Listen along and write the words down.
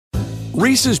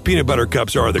Reese's Peanut Butter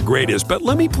Cups are the greatest, but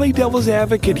let me play devil's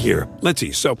advocate here. Let's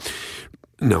see. So,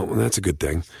 no, that's a good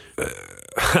thing.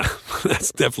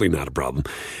 That's definitely not a problem.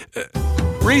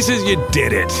 Reese's, you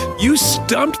did it. You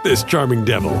stumped this charming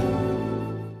devil.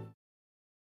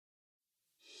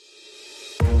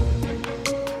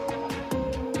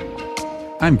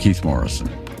 I'm Keith Morrison,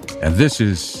 and this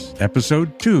is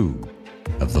episode 2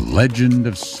 of The Legend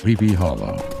of Sleepy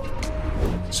Hollow.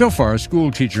 So far,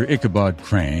 schoolteacher Ichabod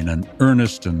Crane, an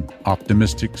earnest and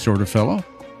optimistic sort of fellow,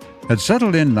 had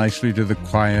settled in nicely to the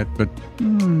quiet but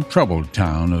troubled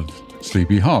town of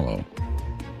Sleepy Hollow.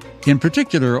 In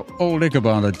particular, old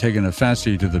Ichabod had taken a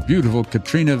fancy to the beautiful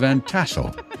Katrina van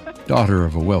Tassel, daughter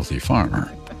of a wealthy farmer.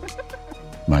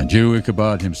 Mind you,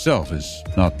 Ichabod himself is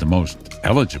not the most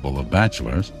eligible of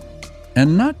bachelors,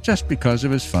 and not just because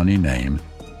of his funny name.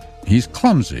 He's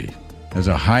clumsy, has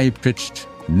a high-pitched,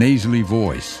 nasally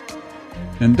voice,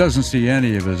 and doesn't see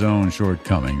any of his own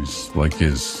shortcomings, like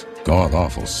his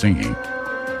god-awful singing.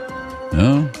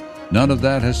 No, none of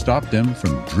that has stopped him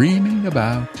from dreaming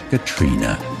about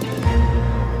Katrina.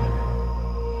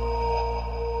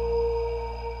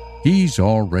 He's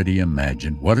already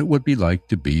imagined what it would be like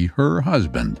to be her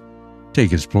husband, take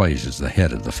his place as the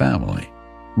head of the family,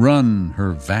 run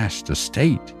her vast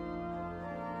estate.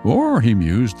 Or, he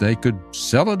mused, they could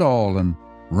sell it all and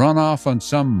run off on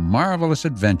some marvelous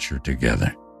adventure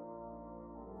together.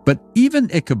 But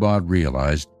even Ichabod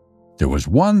realized there was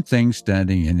one thing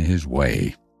standing in his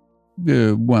way.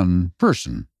 One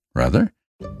person, rather.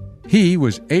 He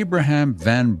was Abraham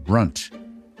Van Brunt,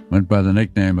 went by the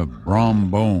nickname of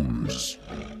Brom Bones.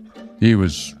 He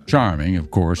was charming,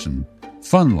 of course, and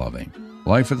fun-loving,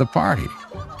 life of the party.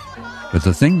 But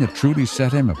the thing that truly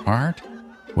set him apart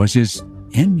was his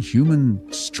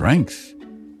inhuman strength.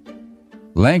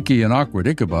 Lanky and awkward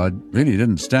Ichabod really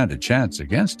didn't stand a chance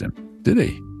against him, did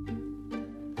he?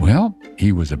 Well,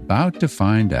 he was about to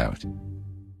find out.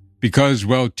 Because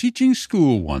while teaching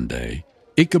school one day,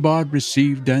 Ichabod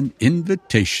received an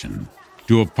invitation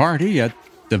to a party at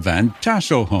the Van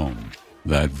Tassel home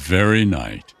that very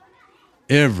night.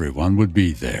 Everyone would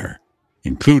be there,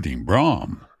 including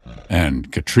Brom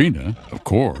and Katrina, of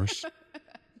course.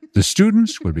 The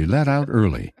students would be let out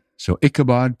early so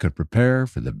Ichabod could prepare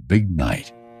for the big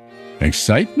night.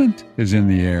 Excitement is in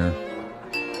the air.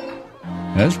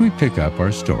 As we pick up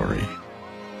our story.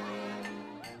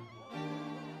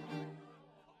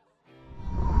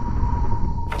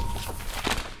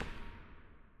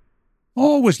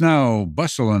 All was now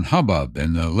bustle and hubbub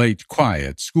in the late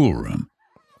quiet schoolroom.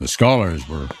 The scholars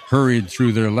were hurried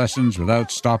through their lessons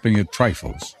without stopping at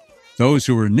trifles. Those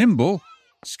who were nimble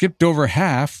skipped over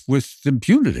half with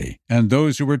impunity, and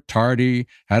those who were tardy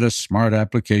had a smart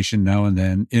application now and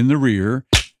then in the rear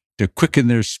to quicken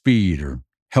their speed or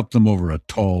help them over a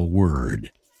tall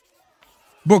word.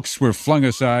 Books were flung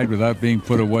aside without being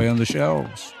put away on the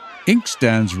shelves.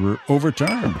 Inkstands were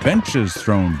overturned, benches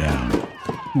thrown down.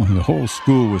 The whole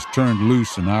school was turned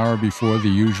loose an hour before the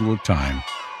usual time,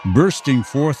 bursting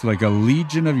forth like a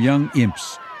legion of young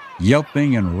imps,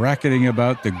 yelping and racketing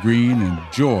about the green in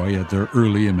joy at their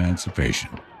early emancipation.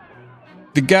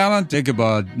 The gallant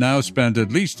Ichabod now spent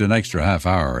at least an extra half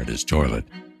hour at his toilet,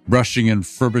 brushing and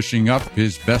furbishing up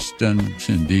his best and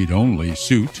indeed only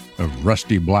suit of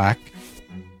rusty black,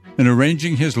 and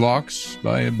arranging his locks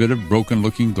by a bit of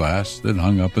broken-looking glass that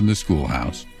hung up in the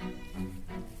schoolhouse.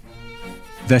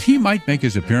 That he might make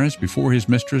his appearance before his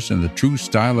mistress in the true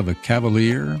style of a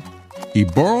cavalier, he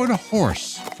borrowed a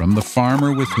horse from the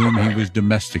farmer with whom he was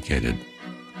domesticated,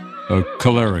 a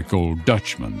choleric old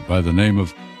Dutchman by the name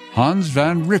of Hans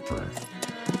van Ripper.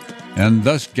 And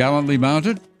thus gallantly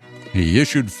mounted, he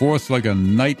issued forth like a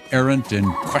knight-errant in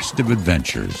quest of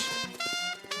adventures.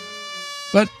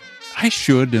 But I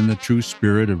should, in the true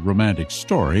spirit of romantic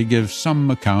story, give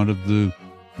some account of the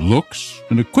looks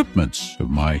and equipments of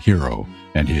my hero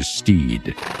and his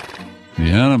steed. The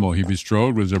animal he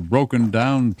bestrode was a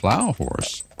broken-down plow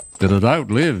horse that had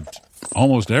outlived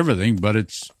almost everything but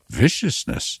its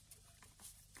viciousness.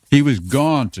 He was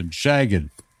gaunt and shagged,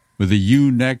 with a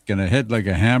ewe-neck and a head like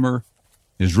a hammer.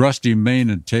 His rusty mane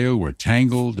and tail were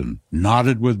tangled and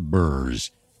knotted with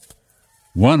burrs.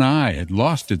 One eye had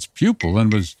lost its pupil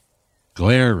and was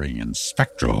glaring and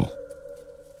spectral,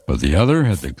 but the other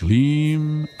had the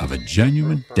gleam of a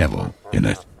genuine devil in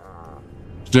it.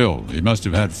 Still, he must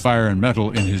have had fire and metal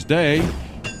in his day,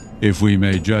 if we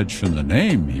may judge from the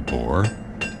name he bore,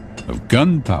 of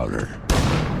gunpowder.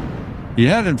 He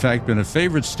had, in fact, been a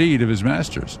favorite steed of his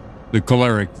master's, the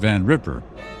choleric Van Ripper,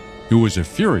 who was a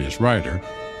furious rider,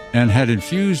 and had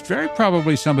infused very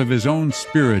probably some of his own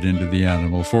spirit into the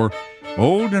animal, for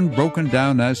old and broken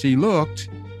down as he looked,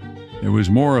 there was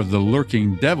more of the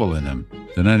lurking devil in him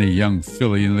than any young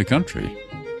filly in the country.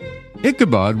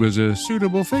 Ichabod was a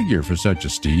suitable figure for such a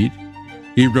steed.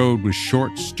 He rode with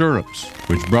short stirrups,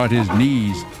 which brought his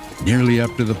knees nearly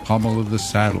up to the pommel of the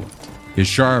saddle. His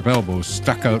sharp elbows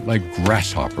stuck out like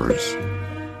grasshoppers.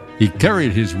 He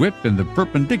carried his whip in the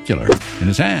perpendicular in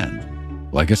his hand,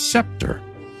 like a scepter.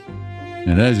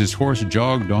 And as his horse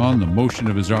jogged on, the motion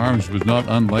of his arms was not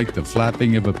unlike the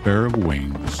flapping of a pair of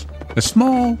wings. A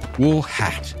small wool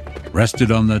hat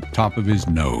rested on the top of his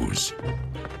nose,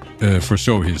 for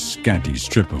so his scanty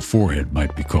strip of forehead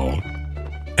might be called,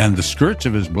 and the skirts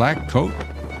of his black coat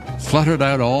fluttered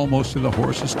out almost to the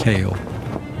horse's tail.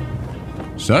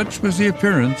 Such was the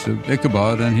appearance of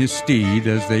Ichabod and his steed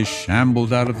as they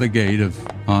shambled out of the gate of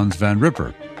Hans van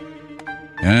Ripper,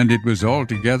 and it was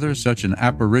altogether such an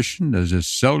apparition as is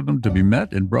seldom to be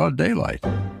met in broad daylight.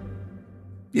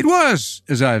 It was,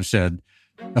 as I have said,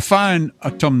 a fine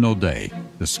autumnal day.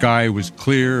 The sky was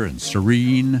clear and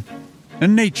serene,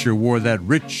 and nature wore that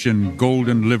rich and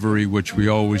golden livery which we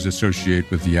always associate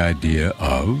with the idea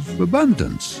of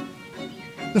abundance.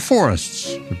 The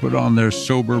forests had put on their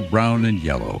sober brown and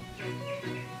yellow,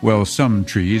 while some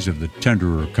trees of the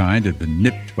tenderer kind had been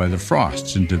nipped by the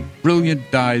frosts into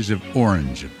brilliant dyes of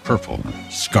orange and purple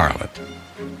and scarlet.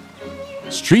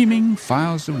 Streaming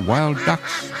files of wild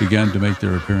ducks began to make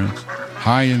their appearance,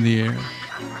 high in the air.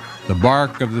 The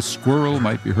bark of the squirrel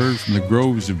might be heard from the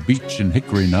groves of beech and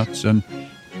hickory nuts, and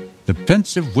the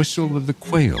pensive whistle of the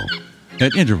quail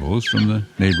at intervals from the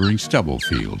neighboring stubble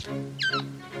field.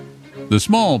 The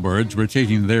small birds were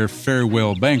taking their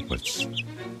farewell banquets.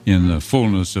 In the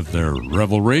fullness of their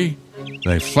revelry,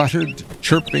 they fluttered,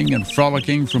 chirping and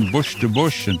frolicking from bush to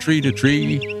bush and tree to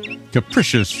tree,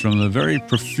 capricious from the very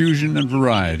profusion and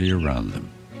variety around them.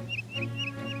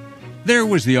 There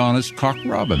was the honest cock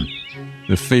robin,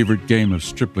 the favorite game of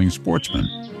stripling sportsmen,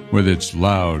 with its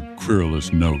loud,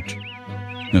 querulous note,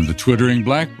 and the twittering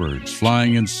blackbirds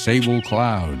flying in sable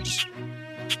clouds,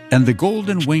 and the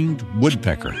golden-winged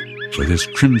woodpecker with his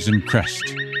crimson crest,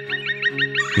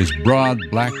 his broad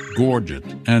black gorget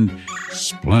and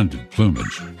splendid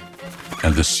plumage,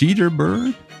 and the cedar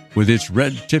bird with its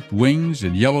red-tipped wings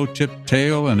and yellow-tipped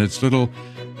tail and its little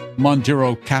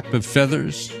Montero cap of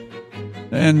feathers,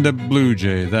 and the blue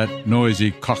jay, that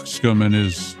noisy coxcomb in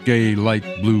his gay light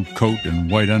blue coat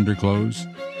and white underclothes,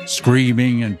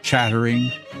 screaming and chattering,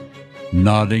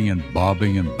 nodding and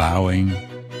bobbing and bowing,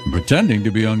 and pretending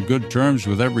to be on good terms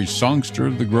with every songster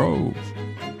of the grove.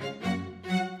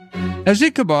 As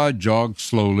Ichabod jogged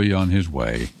slowly on his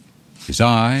way, his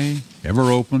eye, ever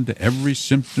open to every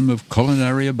symptom of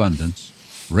culinary abundance,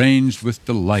 ranged with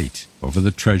delight over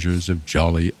the treasures of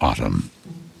jolly autumn.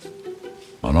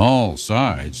 On all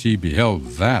sides he beheld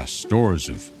vast stores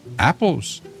of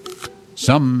apples,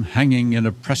 some hanging in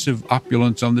oppressive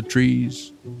opulence on the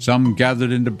trees, some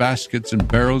gathered into baskets and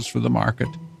barrels for the market,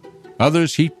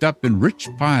 others heaped up in rich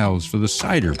piles for the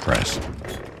cider press.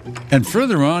 And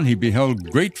further on he beheld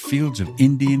great fields of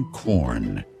Indian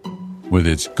corn, with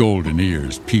its golden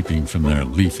ears peeping from their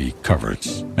leafy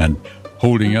coverts, and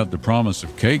holding out the promise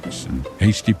of cakes and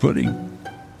hasty pudding.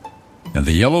 And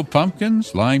the yellow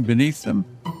pumpkins lying beneath them,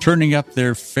 turning up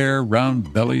their fair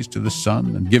round bellies to the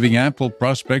sun, and giving ample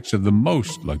prospects of the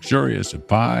most luxurious of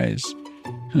pies.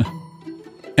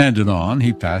 And anon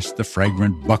he passed the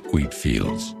fragrant buckwheat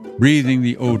fields, breathing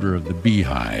the odor of the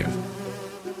beehive.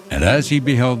 And as he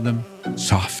beheld them,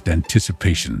 soft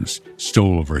anticipations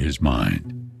stole over his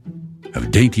mind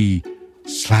of dainty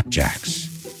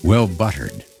slapjacks, well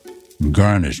buttered, and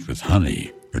garnished with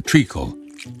honey or treacle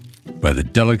by the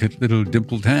delicate little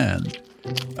dimpled hand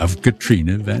of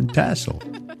Katrina van Tassel.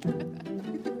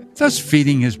 Thus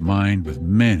feeding his mind with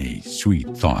many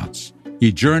sweet thoughts,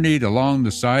 he journeyed along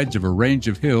the sides of a range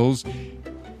of hills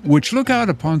which look out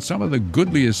upon some of the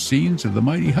goodliest scenes of the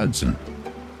mighty Hudson.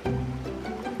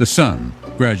 The sun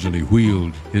gradually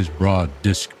wheeled his broad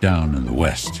disk down in the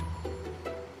west.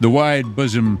 The wide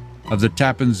bosom of the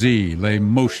Tappan Zee lay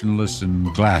motionless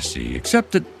and glassy,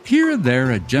 except that here and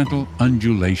there a gentle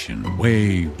undulation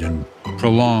waved and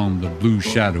prolonged the blue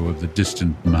shadow of the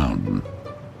distant mountain.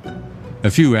 A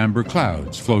few amber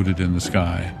clouds floated in the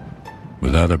sky,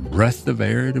 without a breath of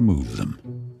air to move them.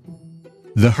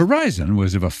 The horizon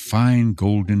was of a fine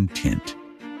golden tint,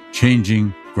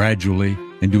 changing gradually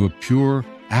into a pure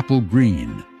apple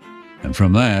green, and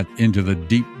from that into the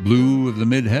deep blue of the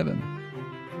mid-heaven.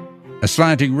 A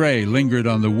slanting ray lingered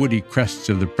on the woody crests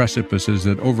of the precipices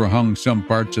that overhung some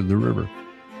parts of the river,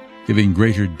 giving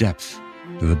greater depth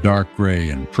to the dark gray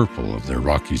and purple of their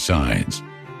rocky sides.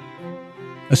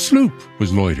 A sloop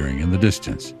was loitering in the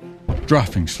distance,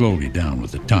 dropping slowly down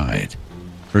with the tide,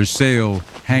 her sail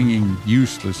hanging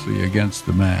uselessly against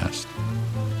the mast.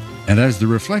 And as the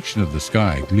reflection of the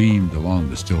sky gleamed along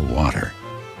the still water,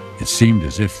 it seemed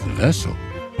as if the vessel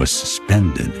was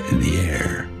suspended in the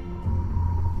air.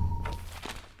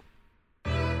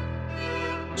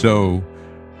 So,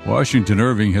 Washington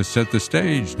Irving has set the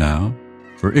stage now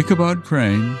for Ichabod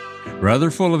Crane,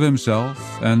 rather full of himself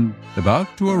and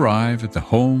about to arrive at the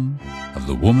home of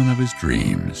the woman of his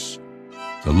dreams,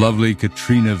 the lovely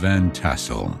Katrina Van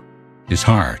Tassel, his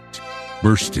heart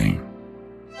bursting,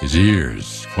 his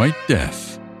ears quite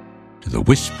deaf to the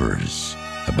whispers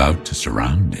about to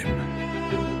surround him.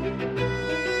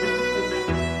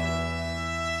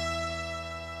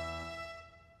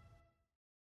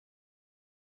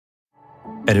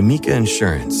 At Amica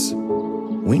Insurance,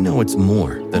 we know it's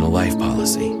more than a life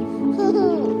policy.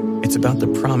 It's about the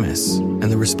promise and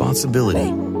the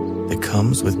responsibility that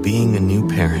comes with being a new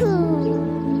parent.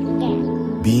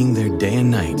 Being there day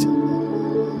and night,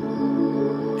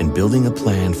 and building a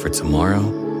plan for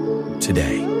tomorrow,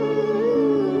 today.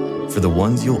 For the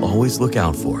ones you'll always look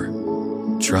out for,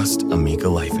 trust Amica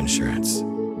Life Insurance.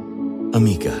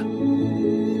 Amica.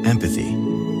 Empathy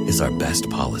is our best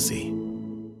policy.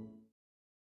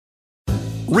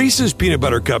 Reese's Peanut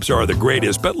Butter Cups are the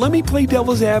greatest, but let me play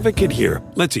devil's advocate here.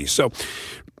 Let's see. So,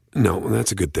 no,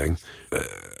 that's a good thing.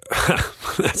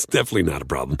 That's definitely not a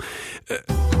problem.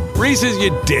 Reese's, you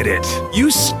did it.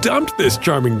 You stumped this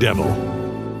charming devil.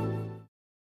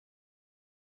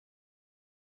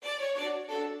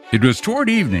 It was toward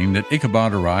evening that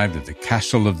Ichabod arrived at the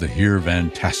castle of the Heer Van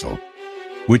Tassel,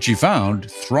 which he found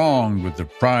thronged with the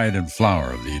pride and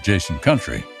flower of the adjacent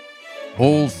country.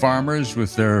 Old farmers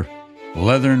with their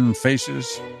leathern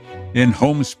faces, in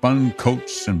homespun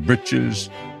coats and breeches,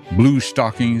 blue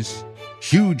stockings,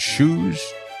 huge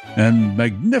shoes, and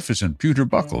magnificent pewter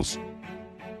buckles.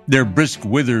 Their brisk,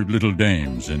 withered little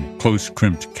dames in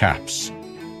close-crimped caps,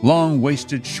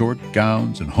 long-waisted short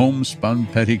gowns and homespun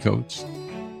petticoats,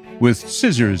 with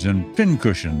scissors and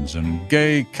pincushions and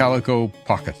gay calico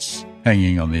pockets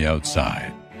hanging on the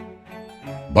outside.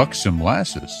 Buxom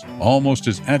lasses, almost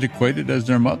as antiquated as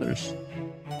their mothers,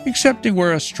 excepting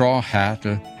where a straw hat,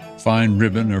 a fine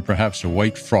ribbon, or perhaps a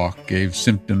white frock gave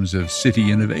symptoms of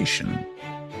city innovation.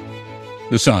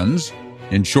 The sons,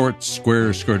 in short,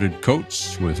 square-skirted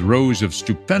coats with rows of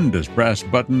stupendous brass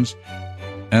buttons,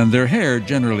 and their hair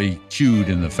generally queued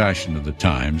in the fashion of the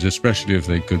times, especially if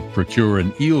they could procure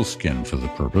an eel skin for the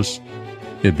purpose,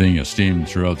 it being esteemed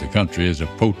throughout the country as a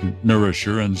potent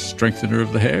nourisher and strengthener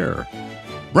of the hair.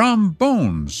 Brom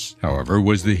Bones, however,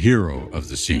 was the hero of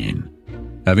the scene,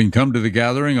 having come to the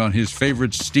gathering on his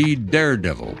favorite steed,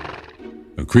 Daredevil,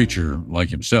 a creature like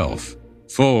himself,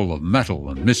 full of mettle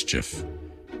and mischief,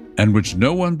 and which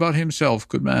no one but himself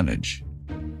could manage.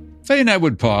 Fain I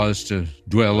would pause to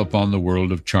dwell upon the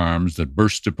world of charms that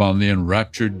burst upon the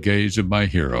enraptured gaze of my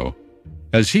hero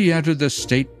as he entered the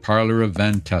state parlor of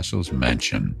Van Tassel's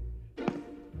mansion.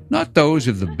 Not those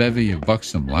of the bevy of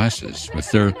buxom lasses with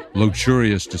their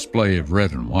luxurious display of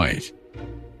red and white,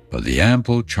 but the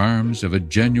ample charms of a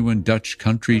genuine Dutch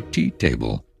country tea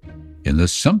table in the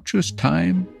sumptuous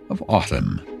time of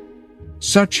autumn.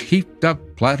 Such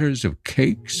heaped-up platters of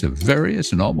cakes of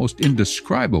various and almost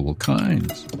indescribable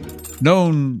kinds,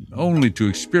 known only to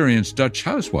experienced Dutch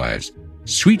housewives,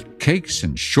 sweet cakes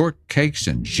and short cakes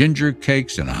and ginger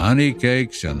cakes and honey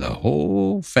cakes and the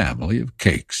whole family of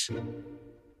cakes.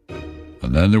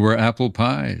 And then there were apple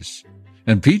pies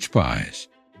and peach pies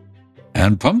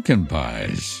and pumpkin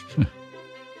pies,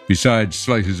 besides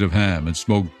slices of ham and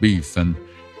smoked beef and,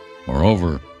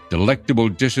 moreover, delectable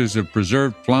dishes of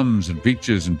preserved plums and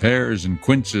peaches and pears and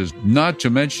quinces, not to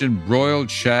mention broiled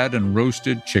shad and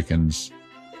roasted chickens,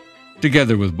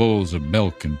 together with bowls of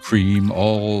milk and cream,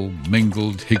 all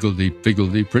mingled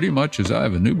higgledy-piggledy, pretty much as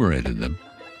I've enumerated them,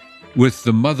 with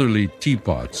the motherly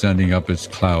teapot sending up its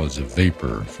clouds of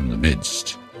vapor from the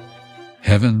midst.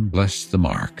 Heaven bless the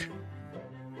mark.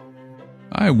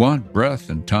 I want breath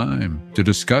and time to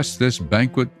discuss this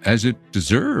banquet as it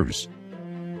deserves,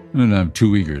 and I'm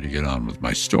too eager to get on with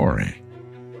my story.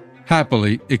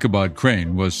 Happily, Ichabod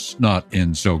Crane was not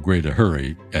in so great a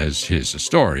hurry as his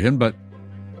historian, but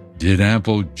did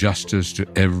ample justice to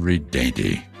every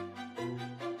dainty.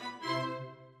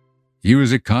 He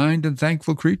was a kind and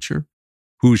thankful creature,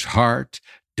 whose heart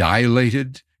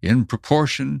dilated in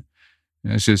proportion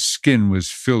as his skin was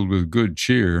filled with good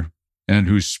cheer, and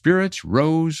whose spirits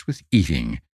rose with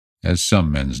eating, as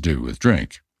some men's do with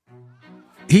drink.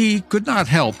 He could not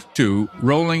help, too,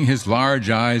 rolling his large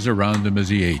eyes around him as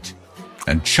he ate,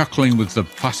 and chuckling with the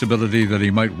possibility that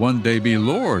he might one day be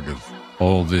lord of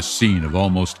all this scene of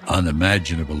almost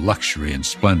unimaginable luxury and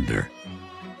splendor.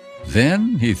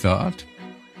 Then, he thought,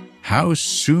 how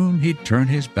soon he'd turn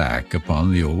his back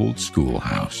upon the old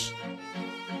schoolhouse.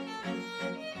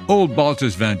 Old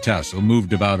Baltus Van Tassel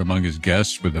moved about among his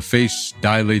guests with a face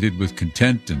dilated with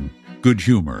content and good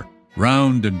humor,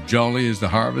 round and jolly as the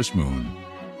harvest moon.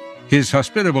 His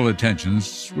hospitable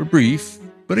attentions were brief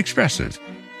but expressive,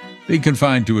 being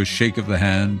confined to a shake of the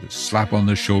hand, a slap on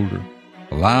the shoulder,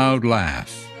 a loud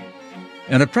laugh,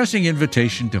 and a pressing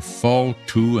invitation to fall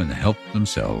to and help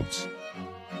themselves.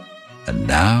 And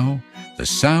now the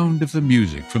sound of the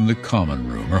music from the common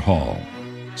room or hall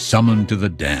summoned to the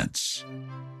dance.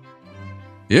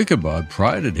 Ichabod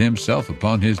prided himself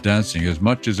upon his dancing as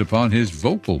much as upon his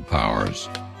vocal powers.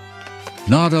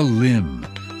 Not a limb,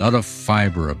 not a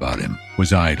fiber about him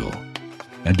was idle,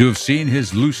 and to have seen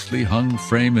his loosely hung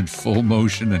frame in full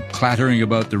motion and clattering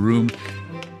about the room,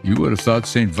 you would have thought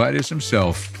St. Vitus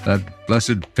himself, that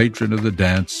blessed patron of the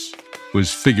dance,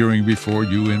 was figuring before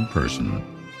you in person.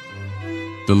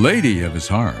 The lady of his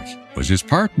heart was his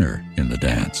partner in the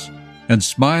dance, and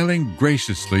smiling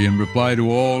graciously in reply to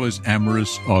all his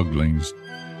amorous oglings,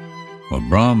 while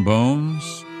Brom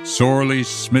Bones, sorely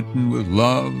smitten with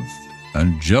love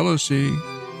and jealousy,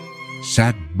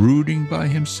 sat brooding by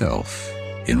himself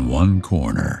in one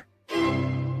corner.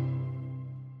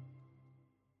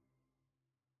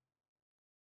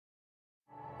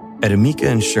 At Amica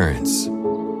Insurance,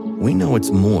 we know it's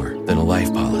more than a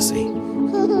life policy.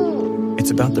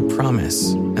 It's about the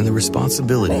promise and the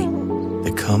responsibility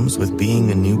that comes with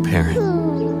being a new parent.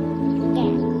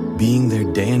 Being there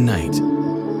day and night,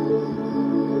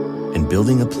 and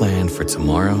building a plan for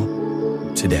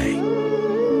tomorrow, today.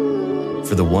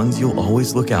 For the ones you'll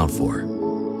always look out for,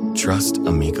 trust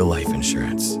Amica Life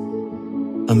Insurance.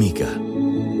 Amica.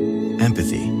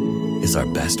 Empathy is our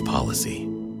best policy.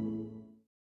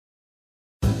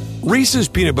 Reese's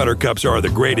peanut butter cups are the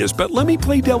greatest, but let me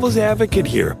play devil's advocate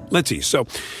here. Let's see. So,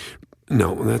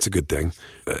 no, that's a good thing.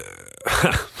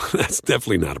 That's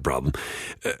definitely not a problem.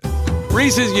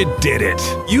 Reese's, you did it.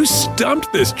 You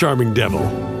stumped this charming devil.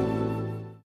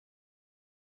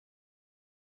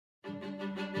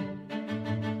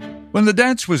 When the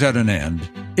dance was at an end,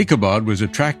 Ichabod was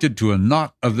attracted to a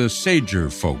knot of the sager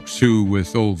folks who,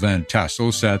 with old Van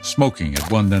Tassel, sat smoking at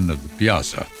one end of the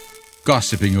piazza,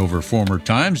 gossiping over former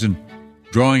times and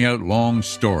drawing out long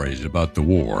stories about the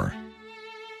war.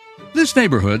 This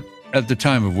neighborhood, at the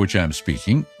time of which I'm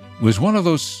speaking, was one of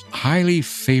those highly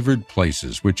favored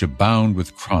places which abound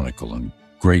with chronicle and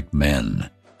great men.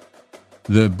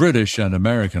 The British and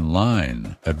American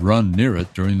line had run near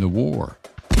it during the war.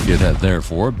 It had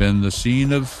therefore been the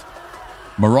scene of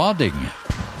marauding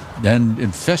and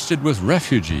infested with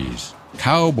refugees,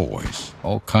 cowboys,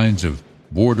 all kinds of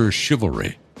border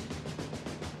chivalry.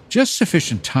 Just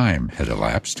sufficient time had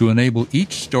elapsed to enable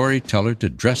each storyteller to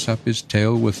dress up his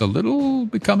tale with a little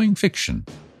becoming fiction,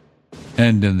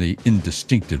 and in the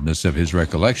indistinctiveness of his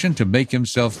recollection to make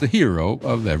himself the hero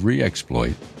of every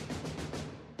exploit.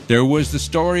 There was the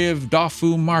story of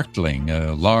Doffu Martling,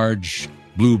 a large,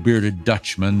 blue-bearded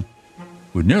Dutchman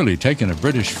who had nearly taken a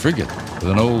British frigate with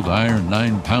an old iron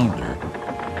 9-pounder,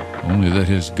 only that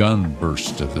his gun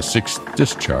burst at the 6th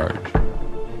discharge.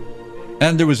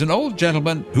 And there was an old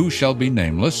gentleman, who shall be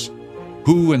nameless,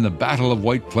 who, in the Battle of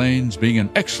White Plains, being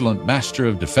an excellent master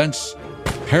of defense,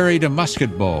 parried a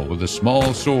musket ball with a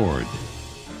small sword,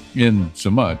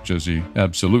 insomuch as he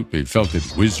absolutely felt it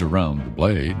whiz around the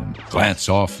blade and glance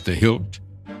off at the hilt,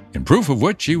 in proof of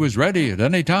which he was ready at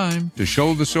any time to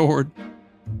show the sword,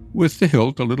 with the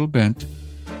hilt a little bent.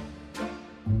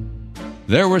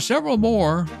 There were several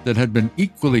more that had been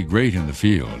equally great in the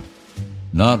field,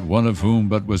 not one of whom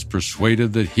but was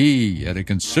persuaded that he had a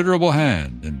considerable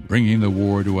hand in bringing the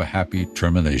war to a happy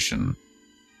termination.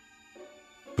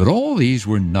 But all these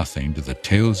were nothing to the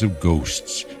tales of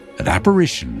ghosts and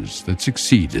apparitions that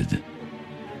succeeded.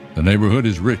 The neighborhood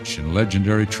is rich in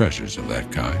legendary treasures of that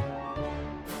kind.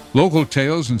 Local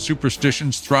tales and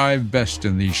superstitions thrive best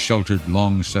in these sheltered,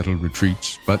 long-settled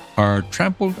retreats, but are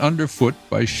trampled underfoot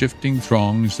by shifting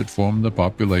throngs that form the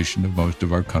population of most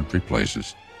of our country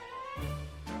places.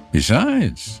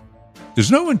 Besides,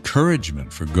 there's no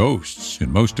encouragement for ghosts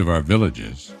in most of our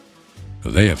villages, for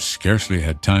they have scarcely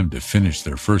had time to finish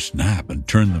their first nap and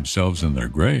turn themselves in their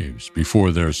graves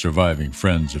before their surviving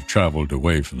friends have traveled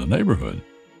away from the neighborhood,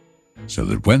 so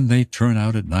that when they turn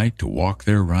out at night to walk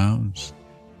their rounds,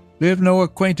 they have no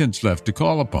acquaintance left to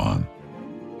call upon.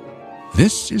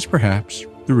 This is perhaps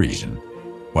the reason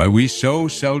why we so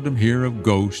seldom hear of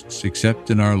ghosts except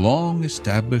in our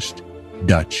long-established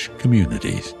Dutch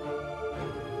communities.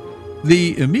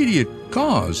 The immediate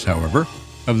cause, however,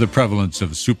 of the prevalence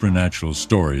of supernatural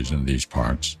stories in these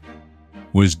parts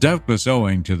was doubtless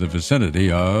owing to the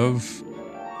vicinity of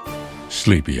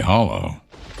Sleepy Hollow.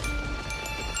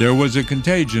 There was a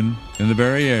contagion in the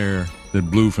very air that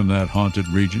blew from that haunted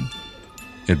region.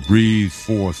 It breathed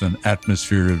forth an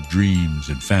atmosphere of dreams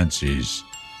and fancies,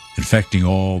 infecting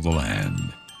all the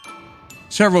land.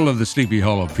 Several of the Sleepy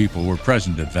Hollow people were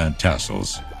present at Van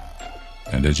Tassel's,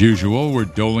 and as usual were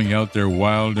doling out their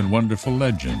wild and wonderful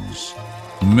legends.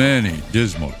 Many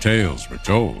dismal tales were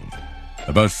told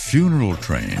about funeral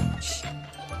trains,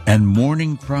 and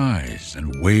mourning cries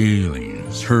and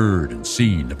wailings heard and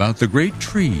seen about the great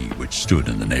tree which stood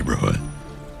in the neighborhood.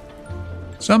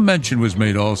 Some mention was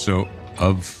made also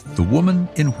of the woman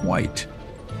in white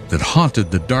that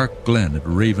haunted the dark glen at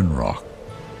Raven Rock,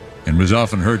 and was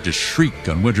often heard to shriek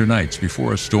on winter nights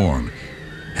before a storm,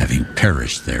 having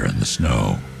perished there in the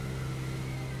snow.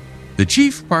 The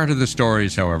chief part of the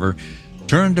stories, however,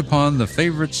 turned upon the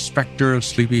favorite specter of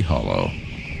Sleepy Hollow,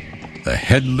 the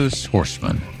Headless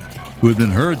Horseman, who had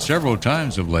been heard several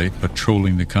times of late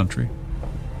patrolling the country,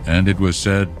 and it was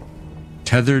said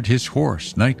tethered his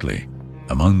horse nightly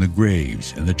among the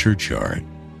graves in the churchyard.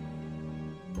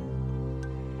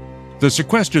 The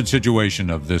sequestered situation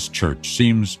of this church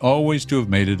seems always to have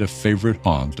made it a favorite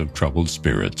haunt of troubled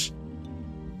spirits.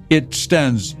 It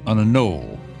stands on a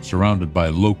knoll surrounded by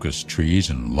locust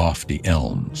trees and lofty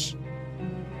elms.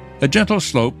 A gentle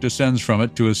slope descends from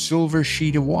it to a silver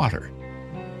sheet of water,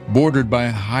 bordered by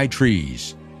high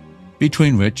trees,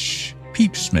 between which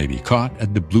peeps may be caught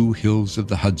at the blue hills of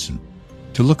the Hudson,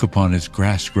 to look upon its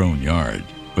grass-grown yard,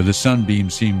 where the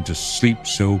sunbeams seem to sleep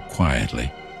so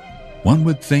quietly. One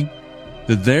would think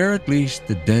that there at least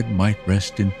the dead might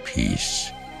rest in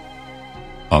peace.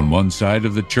 On one side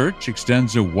of the church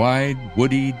extends a wide,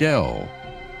 woody dell,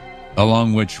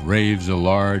 along which raves a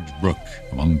large brook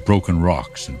among broken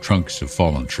rocks and trunks of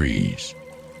fallen trees.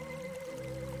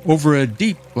 Over a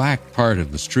deep black part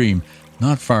of the stream,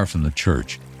 not far from the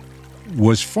church,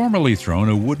 was formerly thrown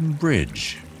a wooden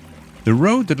bridge. The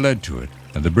road that led to it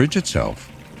and the bridge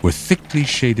itself were thickly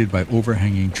shaded by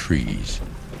overhanging trees,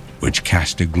 which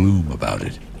cast a gloom about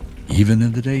it, even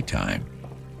in the daytime,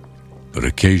 but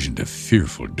occasioned a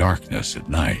fearful darkness at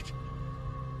night.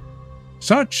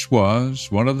 Such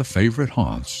was one of the favorite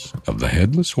haunts of the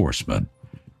Headless Horseman,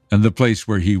 and the place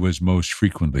where he was most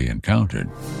frequently encountered.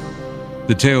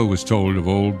 The tale was told of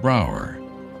old Brower,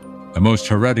 a most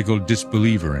heretical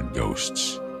disbeliever in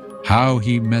ghosts, how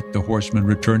he met the horseman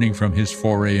returning from his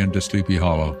foray into Sleepy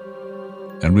Hollow,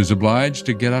 and was obliged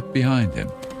to get up behind him,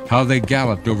 how they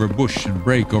galloped over bush and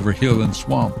brake, over hill and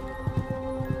swamp,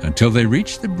 until they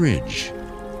reached the bridge,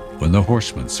 when the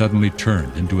horseman suddenly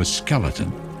turned into a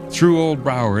skeleton, threw old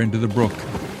Brower into the brook,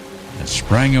 and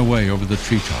sprang away over the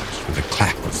treetops with a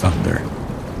clap of thunder.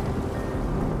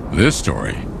 This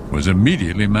story was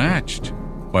immediately matched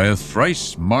by a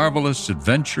thrice marvelous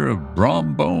adventure of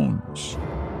Brom Bones,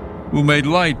 who made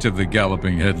light of the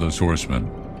galloping Headless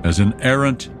Horseman as an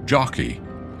errant jockey.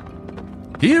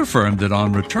 He affirmed that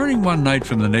on returning one night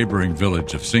from the neighboring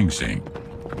village of Sing Sing,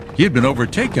 he had been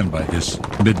overtaken by this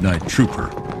midnight trooper,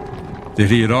 that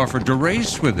he had offered to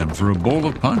race with him for a bowl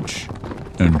of punch,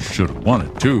 and should have won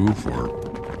it too,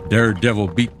 for Daredevil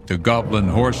beat the goblin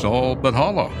horse all but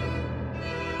hollow.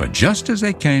 But just as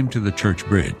they came to the church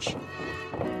bridge,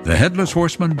 the Headless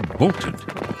Horseman bolted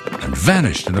and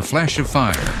vanished in a flash of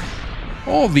fire.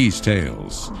 All these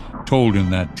tales, told in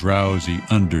that drowsy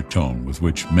undertone with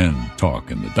which men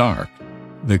talk in the dark,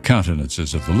 the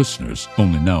countenances of the listeners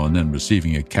only now and then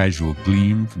receiving a casual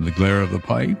gleam from the glare of the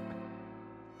pipe,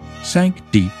 sank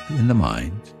deep in the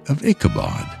mind of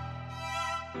Ichabod.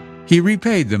 He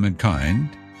repaid them in kind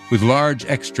with large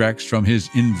extracts from his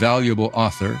invaluable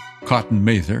author, Cotton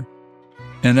Mather,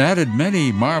 and added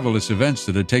many marvelous events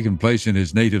that had taken place in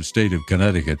his native state of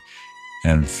Connecticut,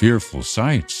 and fearful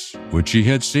sights which he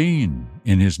had seen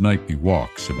in his nightly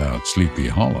walks about Sleepy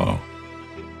Hollow.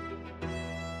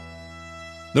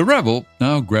 The revel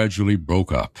now gradually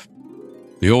broke up.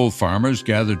 The old farmers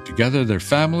gathered together their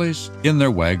families in their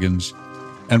wagons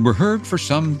and were heard for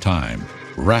some time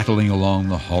rattling along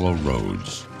the hollow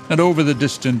roads and over the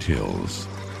distant hills.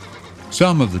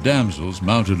 Some of the damsels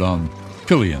mounted on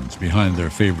pillions behind their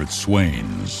favorite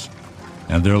swains,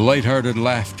 and their light-hearted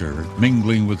laughter,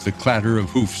 mingling with the clatter of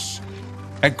hoofs,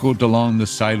 echoed along the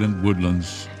silent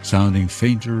woodlands, sounding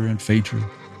fainter and fainter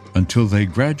until they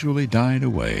gradually died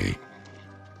away,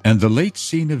 and the late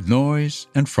scene of noise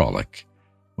and frolic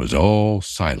was all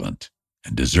silent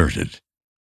and deserted.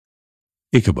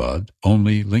 Ichabod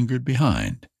only lingered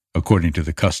behind according to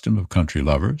the custom of country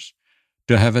lovers,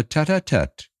 to have a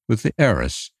tete-a-tete with the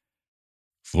heiress,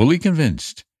 fully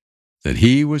convinced that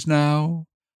he was now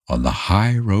on the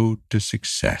high road to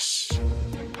success.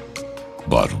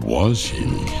 But was he?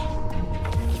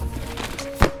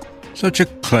 Such a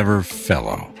clever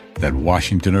fellow, that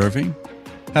Washington Irving,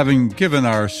 having given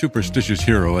our superstitious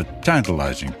hero a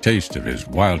tantalizing taste of his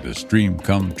wildest dream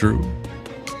come true.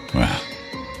 Well,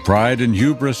 pride and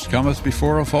hubris cometh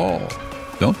before a fall,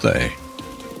 don't they?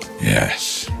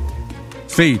 Yes.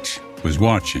 Fate was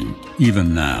watching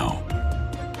even now,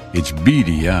 its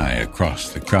beady eye across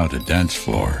the crowded dance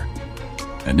floor,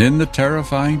 and in the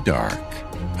terrifying dark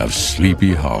of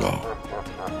Sleepy Hollow.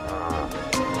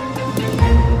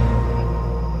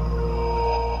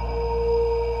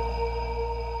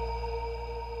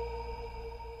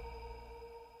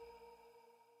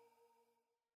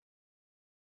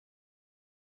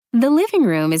 The living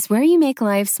room is where you make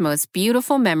life's most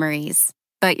beautiful memories.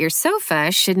 But your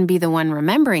sofa shouldn't be the one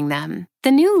remembering them. The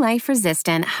new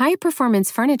life-resistant, high-performance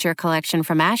furniture collection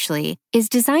from Ashley is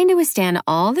designed to withstand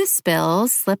all the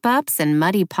spills, slip-ups, and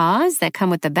muddy paws that come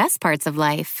with the best parts of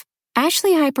life.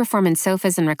 Ashley high-performance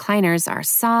sofas and recliners are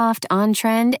soft,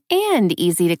 on-trend, and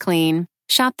easy to clean.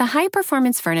 Shop the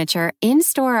high-performance furniture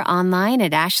in-store or online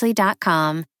at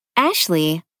ashley.com.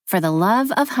 Ashley, for the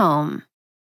love of home.